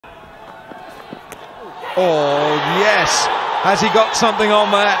Oh, yes. Has he got something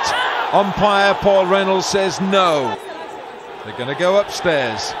on that? Umpire Paul Reynolds says no. They're going to go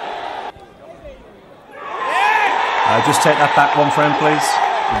upstairs. Just take that back one frame, please.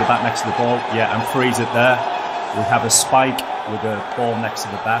 With the bat next to the ball. Yeah, and freeze it there. We have a spike with the ball next to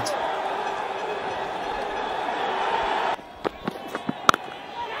the bat.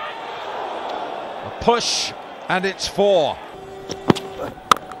 A push, and it's 4.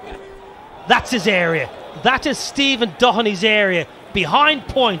 That's his area. That is Stephen Doheney's area. Behind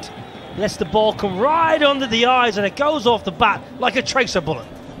point. Lets the ball come right under the eyes and it goes off the bat like a tracer bullet.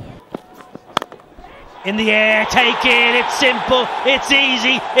 In the air, take it, it's simple, it's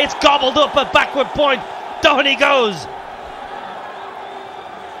easy, it's gobbled up at backward point. Doheney goes.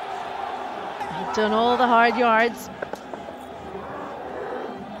 He's done all the hard yards.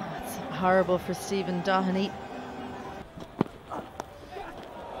 That's horrible for Stephen Doheney.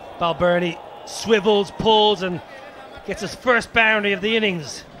 Balbirnie swivels, pulls and gets his first boundary of the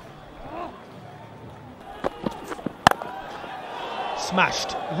innings.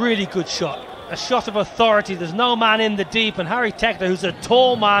 Smashed, really good shot. A shot of authority, there's no man in the deep, and Harry Tector, who's a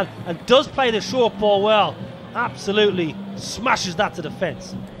tall man and does play the short ball well, absolutely smashes that to the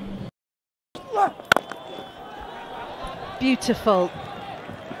fence. Beautiful.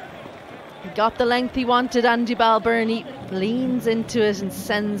 He got the length he wanted, Andy Balbirnie leans into it and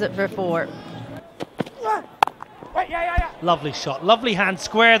sends it for 4. Lovely shot, lovely hand,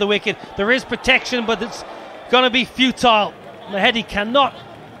 square the wicket. There is protection, but it's going to be futile. Mahedi cannot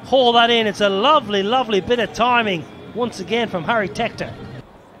haul that in. It's a lovely, lovely bit of timing once again from Harry Tector.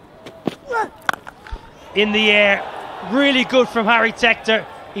 In the air, really good from Harry Tector.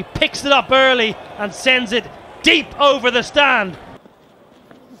 He picks it up early and sends it deep over the stand.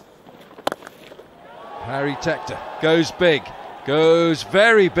 Harry Tector goes big, goes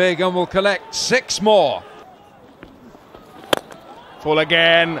very big, and will collect 6 more. Full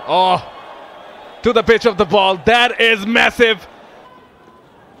again. Oh, to the pitch of the ball. That is massive.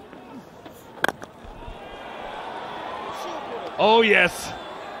 Oh yes,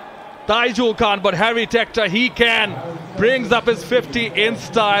 Taijul can't, but Harry Tector, he can. Brings up his 50 in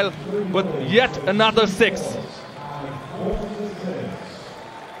style with yet another 6.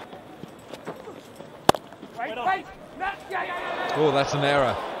 Oh, that's an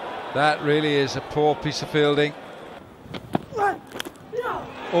error. That really is a poor piece of fielding.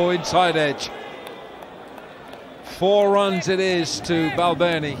 Oh, inside edge. 4 runs it is to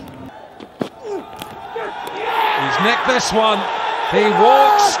Balbirnie. He's nicked this one. He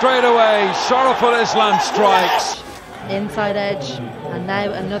walks straight away. Sharaful Islam strikes. Inside edge, and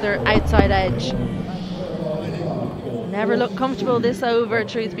now another outside edge. Never looked comfortable this over,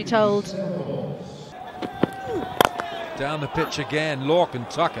 truth be told. Down the pitch again, Lorcan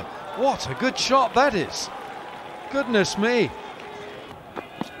Tucker. What a good shot that is. Goodness me.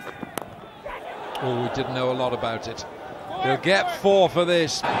 Oh, we didn't know a lot about it. He'll get 4 for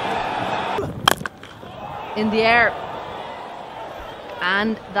this. In the air,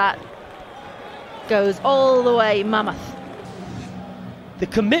 and that goes all the way, mammoth. The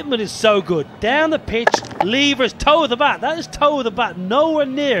commitment is so good. Down the pitch, levers, toe of the bat. That is toe of the bat, nowhere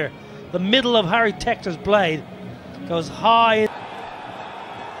near the middle of Harry Tector's blade. Goes high.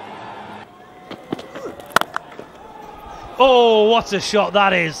 Oh, what's a shot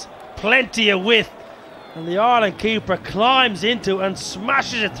that is. Plenty of width. And the Ireland keeper climbs into and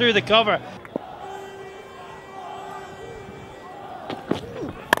smashes it through the cover.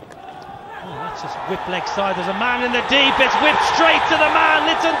 Oh, that's just whip leg side. There's a man in the deep. It's whipped straight to the man.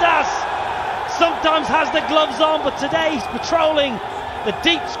 Litton Das sometimes has the gloves on, but today he's patrolling the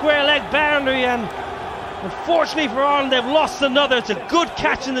deep square leg boundary, and unfortunately for Ireland, they've lost another. It's a good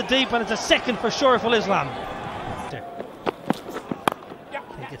catch in the deep, and it's a second for Sharaful Islam.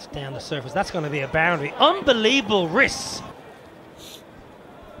 I think it's down the surface. That's going to be a boundary. Unbelievable risks.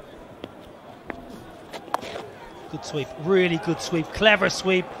 Good sweep, really good sweep, clever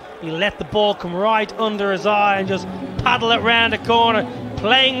sweep. He let the ball come right under his eye and just paddle it round the corner,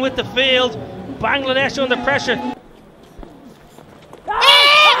 playing with the field. Bangladesh under pressure. Is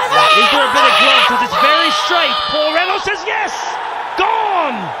there a bit of glove? Because it's very straight. Paul Reynolds says yes!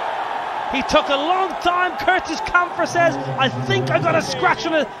 Gone! He took a long time. Curtis Camphor says, I think I got a scratch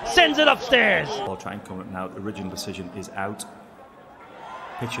on it. Sends it upstairs. Ball trying to come up now. The original decision is out.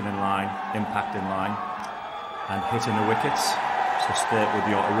 Pitching in line, impact in line, and hitting the wickets. So stay with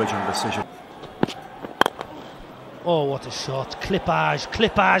your original decision. Oh, what a shot.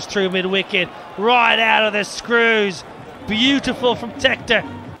 Clippage through mid-wicket. Right out of the screws. Beautiful from Tector.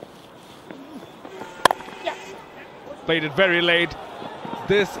 Played it very late.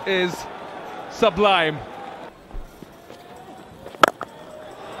 This is sublime.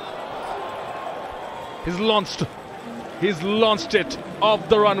 He's launched it off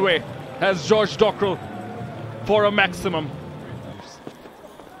the runway as George Dockrell for a maximum.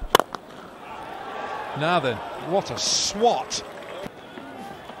 Now then, what a swat.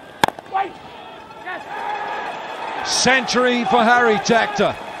 Century for Harry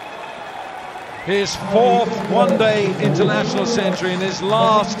Tector. His fourth one-day international century in his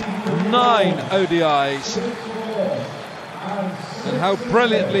last 9 ODIs. And how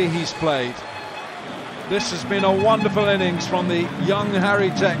brilliantly he's played. This has been a wonderful innings from the young Harry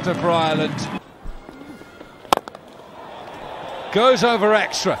Tector for Ireland. Goes over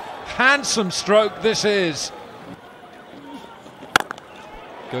extra. Handsome stroke this is.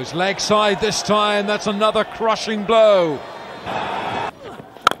 Goes leg side this time. That's another crushing blow.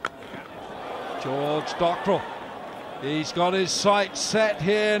 George Dockrell. He's got his sights set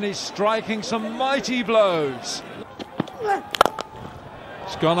here and he's striking some mighty blows.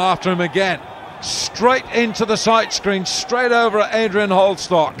 He's gone after him again. Straight into the sight screen, straight over at Adrian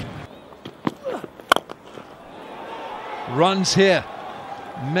Holstock. Runs here.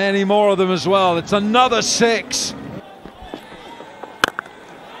 Many more of them as well. It's another 6.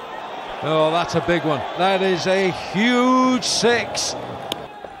 Oh, that's a big one. That is a huge 6.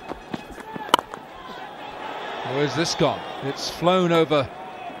 Where's this gone? It's flown over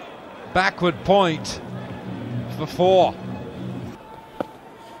backward point for 4.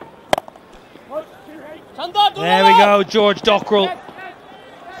 There we go, George Dockrell.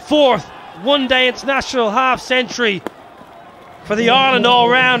 4th one-day international half-century for the Ireland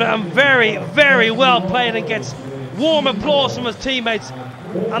all-rounder, and very, very well played, and gets warm applause from his teammates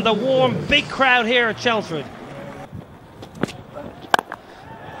and the warm big crowd here at Chelmsford.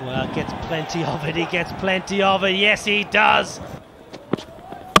 Well, gets plenty of it, he gets plenty of it, yes he does.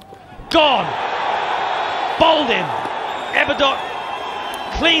 Gone! Bowled him! Ebadot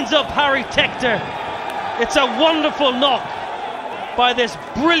cleans up Harry Tector. It's a wonderful knock by this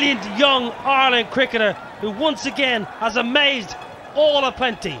brilliant young Ireland cricketer who once again has amazed all of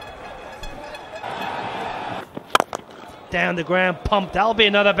plenty. Down the ground, pumped, that'll be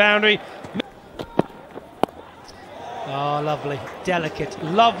another boundary. Oh, lovely, delicate,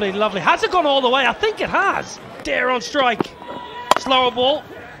 lovely, lovely. Has it gone all the way? I think it has. Dare on strike. Slower ball.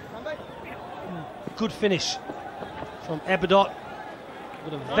 Good finish from Ebadot.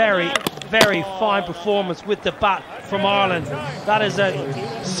 With a very, very fine performance with the bat from Ireland. That is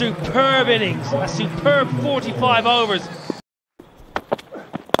a superb innings, a superb 45 overs.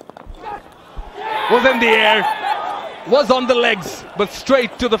 Was in the air, was on the legs, but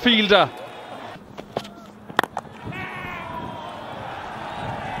straight to the fielder.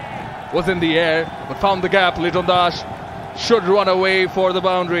 Was in the air, but found the gap. Little Dash should run away for the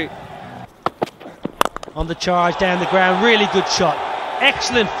boundary. On the charge down the ground, really good shot.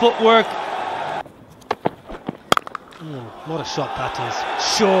 Excellent footwork. What a shot that is.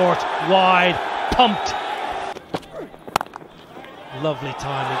 Short, wide, pumped. Lovely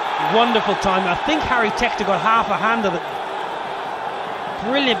timing, wonderful timing. I think Harry Tector got half a hand of it.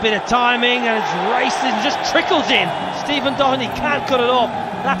 Brilliant bit of timing, and it's racing, just trickles in. Stephen Doherty can't cut it off.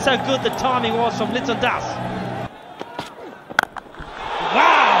 That's how good the timing was from Little Das.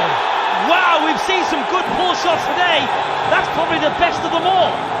 Wow! Wow, we've seen some good pull shots today. That's probably the best of them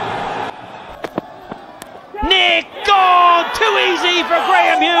all. Nick, gone! Too easy for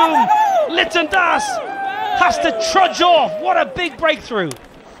Graham Hume. Little Das has to trudge off. What a big breakthrough.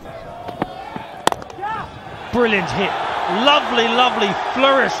 Brilliant hit. Lovely, lovely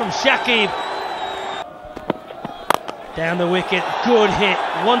flourish from Shakib. Down the wicket, good hit.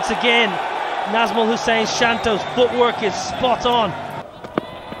 Once again, Nazmul Hussain Shanto's footwork is spot on.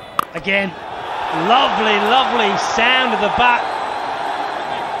 Again, lovely, lovely sound of the bat.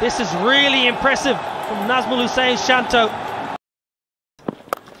 This is really impressive from Nazmul Hussain Shanto.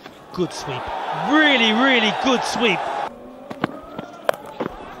 Good sweep. Really, really good sweep.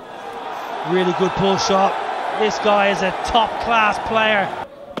 Really good pull shot. This guy is a top-class player.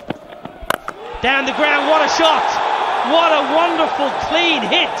 Down the ground, what a shot! What a wonderful, clean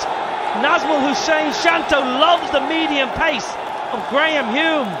hit. Nazmul Hussain Shanto loves the medium pace of Graham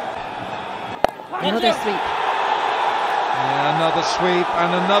Hume. Another sweep. Yeah, another sweep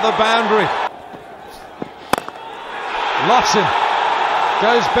and another boundary. Lots him.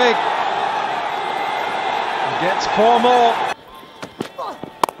 Goes big. He gets 4 more.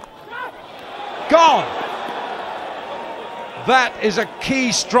 Gone. That is a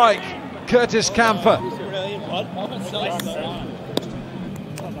key strike, Curtis Camphor.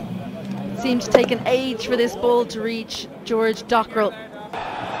 Seemed to take an age for this ball to reach George Dockrell.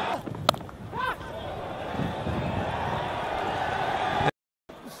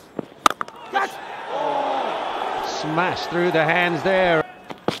 Smash through the hands there.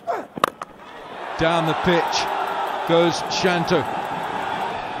 Down the pitch goes Shanto.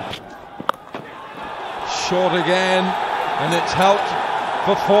 Short again, and it's helped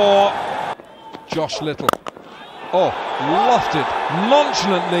for 4. Josh Little. Oh, lofted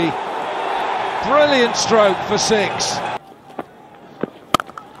nonchalantly. Brilliant stroke for 6.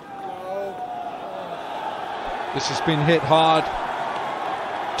 This has been hit hard.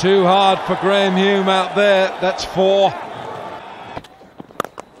 Too hard for Graham Hume out there. That's 4.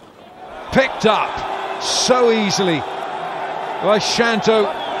 Picked up so easily by Shanto.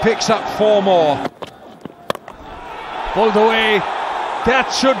 Picks up 4 more. Pulled away.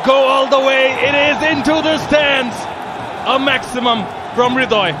 That should go all the way. It is into the stands. A maximum from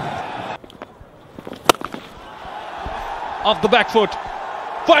Hridoy. Off the back foot.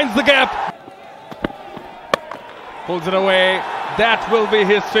 Finds the gap. Pulls it away. That will be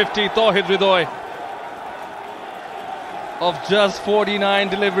his 50th Tauhid Hridoy of just 49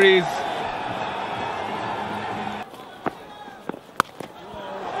 deliveries. It's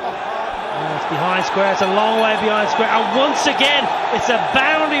behind square, it's a long way behind square, and once again it's a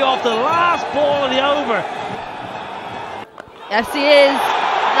boundary off the last ball of the over. Yes, he is.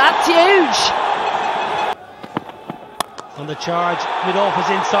 That's huge. On the charge, mid-off is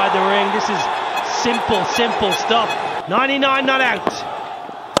inside the ring. This is simple stuff. 99 not out.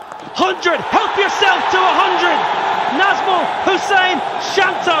 100, help yourself to 100. Nazmul Hussain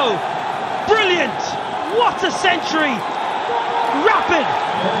Shanto. Brilliant. What a century. Rapid.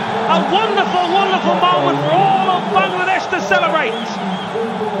 A wonderful moment for all of Bangladesh to celebrate.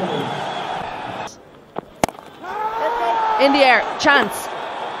 In the air, chance.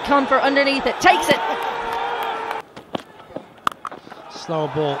 Confer underneath it, takes it. Slow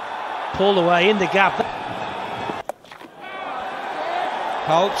ball, pulled away in the gap.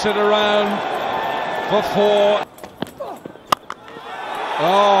 Helps it around for 4.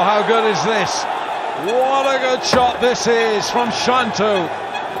 Oh, how good is this? What a good shot this is from Shanto.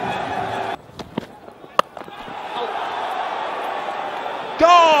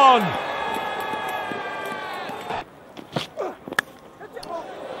 Gone!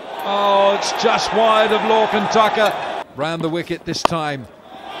 Oh, it's just wide of Lorcan Tucker. Round the wicket this time.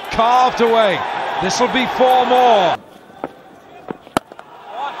 Carved away. This will be 4 more.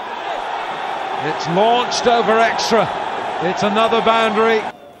 It's launched over extra. It's another boundary.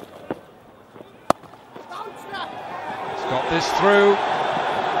 It's got this through.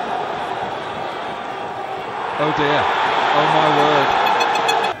 Oh dear. Oh my word.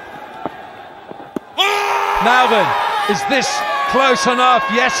 Now then, is this close enough?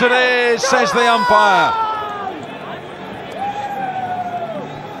 Yes it is, says the umpire.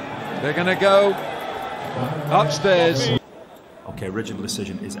 They're going to go upstairs. Okay, original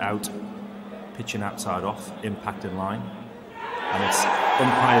decision is out. Pitching outside off, impact in line. And it's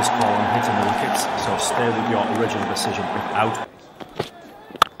umpire's call on hitting the wickets. So stay with your original decision if out.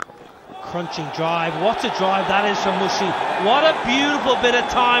 Crunching drive. What a drive that is from Mushi. What a beautiful bit of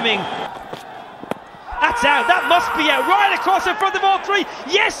timing. That's out. That must be out. Right across in front of all 3.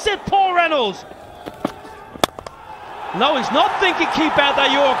 Yes, said Paul Reynolds. No, he's not thinking keep out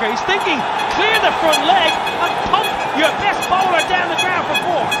that Yorker. He's thinking clear the front leg and pump your best bowler down the ground for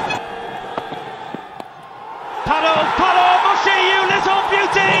 4. Pado, Mushi, you little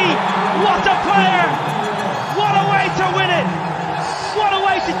beauty! What a player! What a way to win it! What a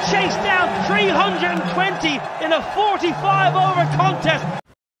way to chase down 320 in a 45 over contest!